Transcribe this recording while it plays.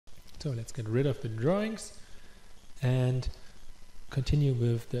So let's get rid of the drawings and continue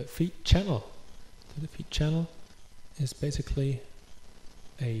with the feed channel. So the feed channel is basically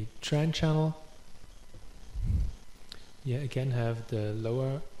a trend channel. You again have the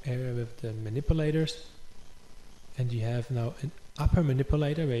lower area with the manipulators, and you have now an upper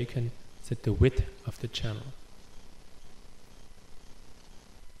manipulator where you can set the width of the channel.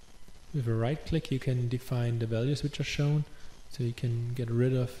 With a right click you can define the values which are shown, so you can get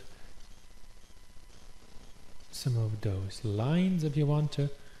rid of some of those lines if you want to,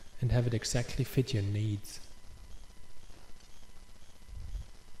 and have it exactly fit your needs.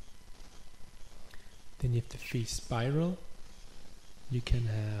 Then you have the fee spiral. You can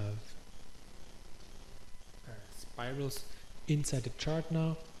have spirals inside the chart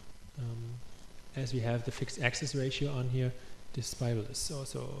now. As we have the fixed axis ratio on here, this spiral is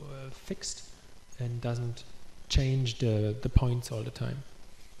also fixed and doesn't change the points all the time.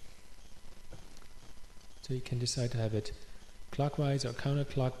 So you can decide to have it clockwise or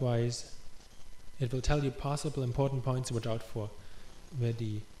counterclockwise. It will tell you possible important points to watch out for, where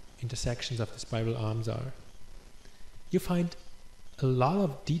the intersections of the spiral arms are. You find a lot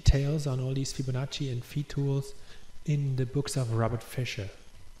of details on all these Fibonacci and phi tools in the books of Robert Fisher.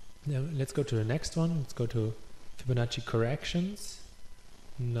 Now let's go to the next one. Let's go to Fibonacci corrections.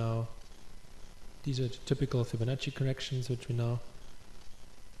 Now these are the typical Fibonacci corrections which we know.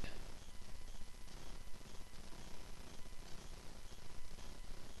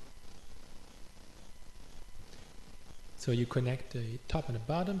 So you connect the top and the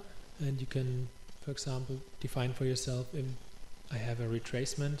bottom, and you can, for example, define for yourself, if I have a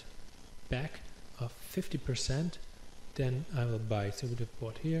retracement back of 50%, then I will buy. So we would have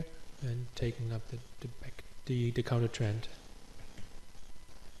bought here and taken up the counter trend.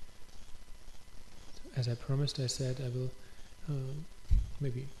 So as I promised, I said I will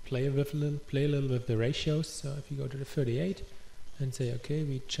maybe play a little with the ratios. So if you go to the 38 and say, okay,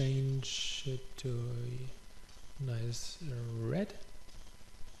 we change it to a nice red,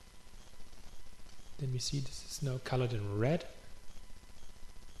 then we see this is now colored in red.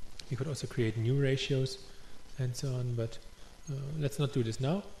 You could also create new ratios and so on, but let's not do this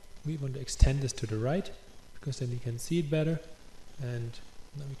now. We want to extend this to the right, because then we can see it better, and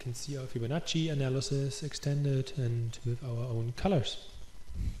now we can see our Fibonacci analysis extended and with our own colors.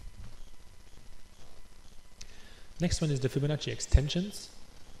 Next one is the Fibonacci extensions.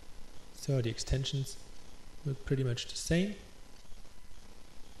 So the extensions look pretty much the same.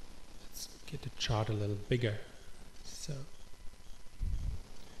 Let's get the chart a little bigger. So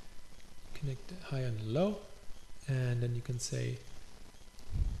connect the high and the low, and then you can say,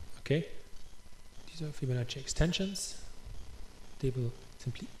 okay, these are Fibonacci extensions. They will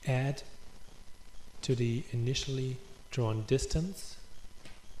simply add to the initially drawn distance.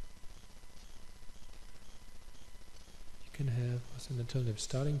 You can have also an alternative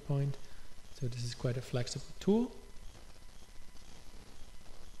starting point. So this is quite a flexible tool.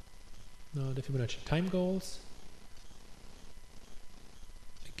 Now the Fibonacci time goals.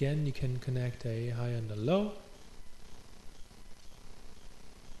 Again, you can connect a high and a low.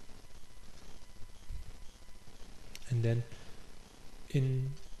 And then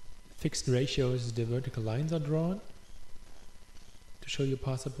in fixed ratios, the vertical lines are drawn to show you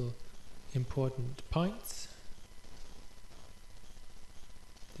possible important points.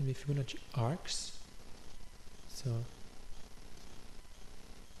 Then the Fibonacci arcs. So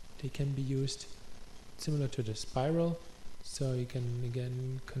they can be used similar to the spiral. So you can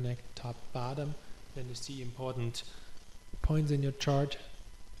again connect top, bottom, then you see important points in your chart.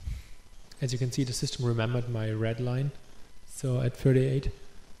 As you can see, the system remembered my red line. So at 38,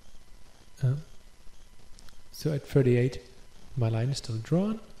 my line is still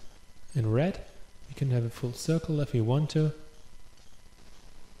drawn in red. We can have a full circle if we want to.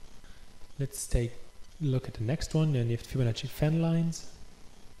 Let's take a look at the next one. Then you have Fibonacci fan lines.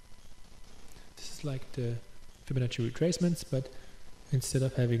 This is like the Fibonacci retracements, but instead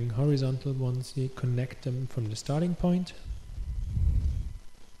of having horizontal ones, you connect them from the starting point.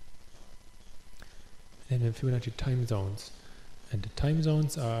 And then Fibonacci time zones. And the time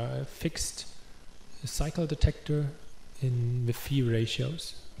zones are a fixed cycle detector in the phi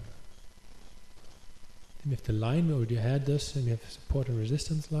ratios. Then we have the line, we already had this, and we have support and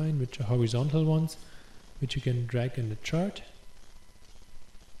resistance line, which are horizontal ones, which you can drag in the chart.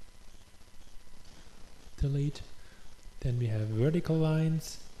 Delete. Then we have vertical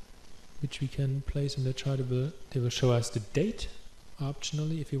lines, which we can place in the chart. They will show us the date,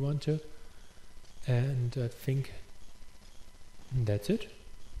 optionally, if you want to. And I think that's it.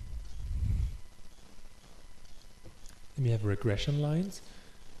 Then we have regression lines,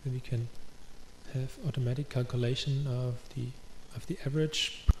 where we can have automatic calculation of the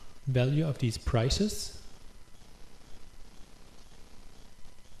average value of these prices.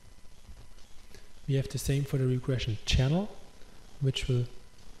 We have the same for the regression channel, which will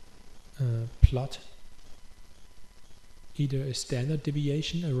plot either a standard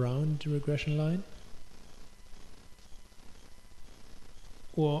deviation around the regression line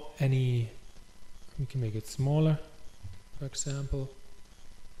or any, we can make it smaller, for example,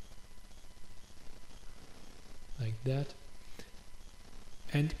 like that.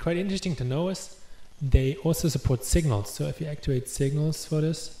 And quite interesting to know is they also support signals. So if you activate signals for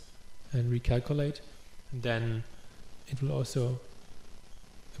this and recalculate, then it will also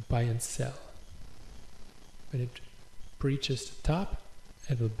buy and sell. When it breaches the top,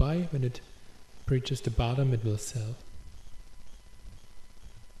 it will buy. When it breaches the bottom, it will sell.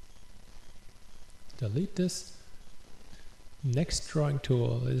 Delete this. Next drawing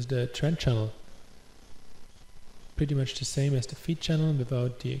tool is the trend channel. Pretty much the same as the feed channel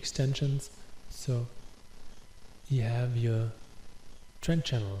without the extensions. So you have your trend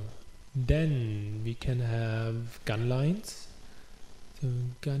channel. Then we can have gun lines. So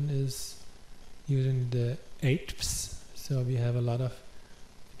gun is using the eighths. So we have a lot of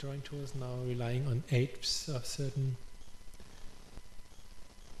drawing tools now relying on eighths of certain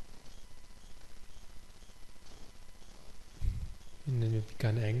and then with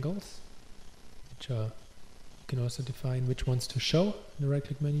gun angles, which are, you can also define which ones to show in the right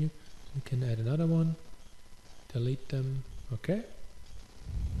click menu. You can add another one, delete them, okay.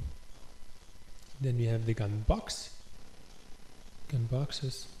 Then we have the gun box. Gun box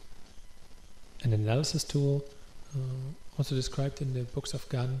is an analysis tool, also described in the books of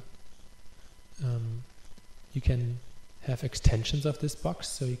gun. You can have extensions of this box,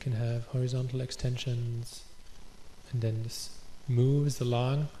 so you can have horizontal extensions, and then this moves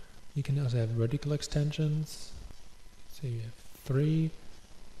along. You can also have vertical extensions. So you have 3.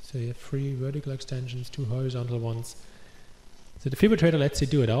 So you have 3 vertical extensions, 2 horizontal ones. So the Fibotrader lets you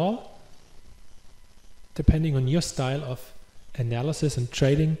do it all. Depending on your style of analysis and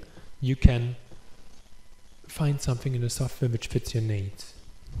trading, you can find something in the software which fits your needs.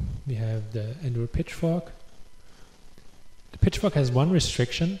 We have the Enduro Pitchfork. The Pitchfork has one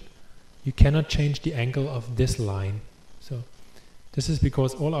restriction. You cannot change the angle of this line. So this is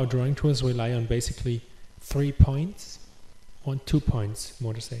because all our drawing tools rely on basically 3 points, or 2 points,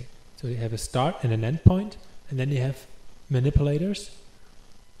 more to say. So they have a start and an end point, and then they have manipulators.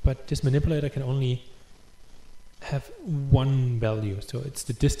 But this manipulator can only have one value, so it's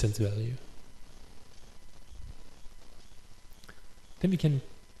the distance value. Then we can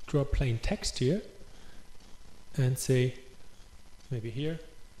draw plain text here and say, maybe here,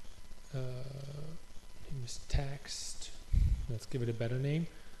 name is text. Let's give it a better name.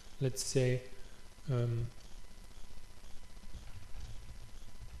 Let's say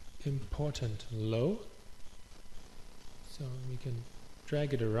important low. So we can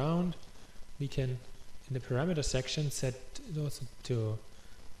drag it around. We can, in the parameter section, set it also to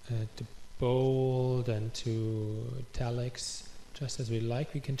bold and to italics, just as we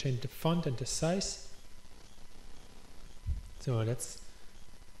like. We can change the font and the size. So that's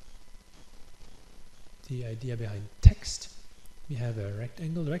the idea behind text. We have a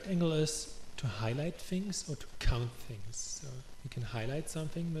rectangle. The rectangle is to highlight things or to count things. So you can highlight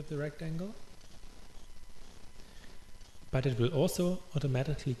something with the rectangle, but it will also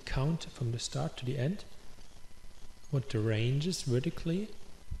automatically count from the start to the end what the range is vertically,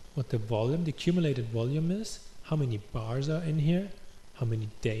 what the volume, the accumulated volume is, how many bars are in here, how many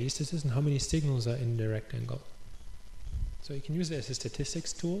days this is, and how many signals are in the rectangle. So you can use it as a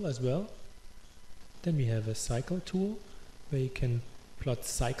statistics tool as well. Then we have a cycle tool where you can plot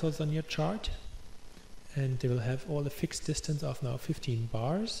cycles on your chart, and they will have all the fixed distance of now 15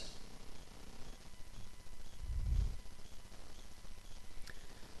 bars.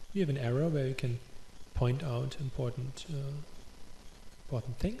 We have an arrow where you can point out important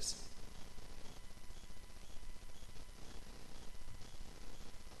things.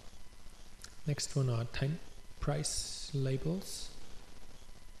 Next one are time price labels.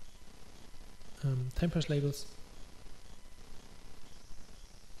 Time price labels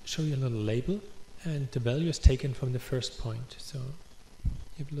show you a little label, and the value is taken from the first point. So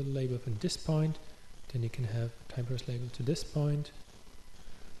you have a little label from this point, then you can have a time price label to this point.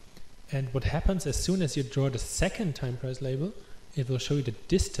 And what happens as soon as you draw the second time price label, it will show you the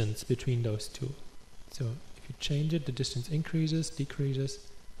distance between those two. So if you change it, the distance increases, decreases,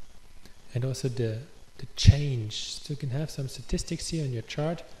 and also the change. So you can have some statistics here in your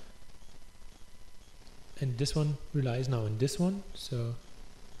chart, and this one relies now on this one. So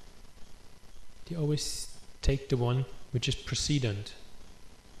you always take the one which is precedent.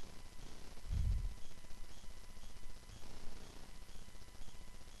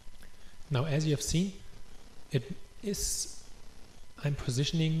 Now, as you have seen, I'm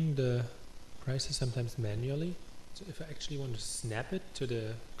positioning the prices sometimes manually. So if I actually want to snap it to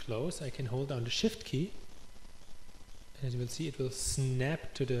the close, I can hold down the Shift key. And as you will see, it will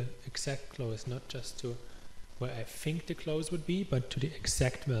snap to the exact close, not just to where I think the close would be, but to the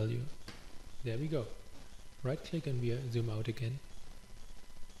exact value. There we go. Right click and we zoom out again.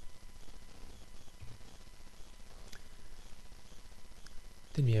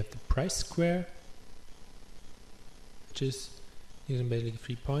 Then we have the price square, which is using basically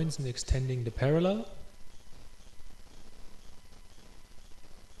 3 points and extending the parallel.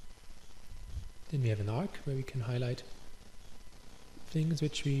 Then we have an arc where we can highlight things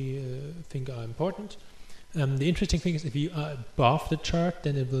which we think are important. The interesting thing is if you are above the chart,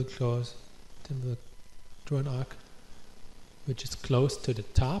 then it will close, then we'll draw an arc which is close to the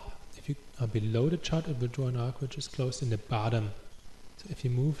top. If you are below the chart, it will draw an arc which is close in the bottom. So if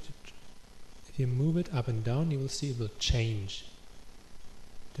you move it up and down, you will see it will change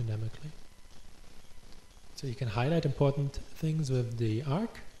dynamically. So you can highlight important things with the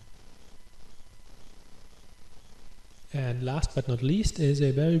arc. And last but not least is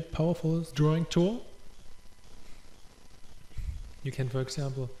a very powerful drawing tool. You can, for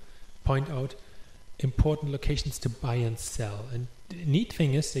example, point out important locations to buy and sell. And the neat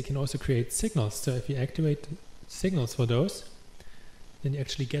thing is they can also create signals. So if you activate signals for those, then you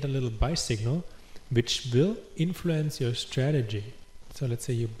actually get a little buy signal which will influence your strategy. So let's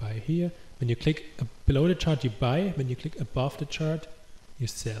say you buy here. When you click below the chart, you buy. When you click above the chart, you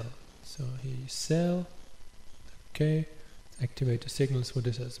sell. So here you sell. Okay, activate the signals for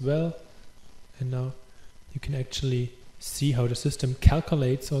this as well. And now you can actually see how the system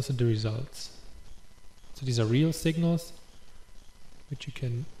calculates also the results. So these are real signals which you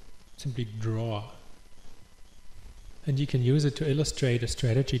can simply draw. And you can use it to illustrate a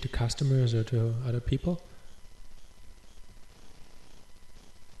strategy to customers or to other people.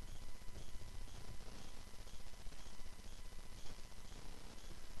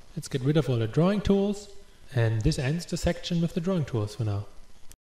 Let's get rid of all the drawing tools. And this ends the section with the drawing tools for now.